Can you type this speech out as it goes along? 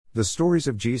The stories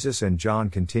of Jesus and John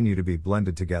continue to be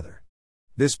blended together.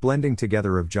 This blending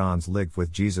together of John's life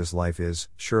with Jesus' life is,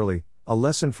 surely, a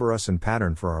lesson for us and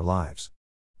pattern for our lives.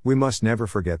 We must never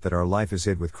forget that our life is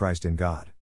hid with Christ in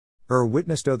God.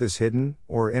 Witnessed this hidden,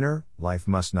 or inner, life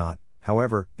must not,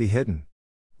 however, be hidden.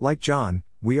 Like John,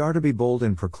 we are to be bold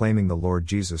in proclaiming the Lord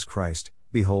Jesus Christ,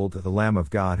 behold, the Lamb of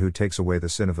God who takes away the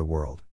sin of the world.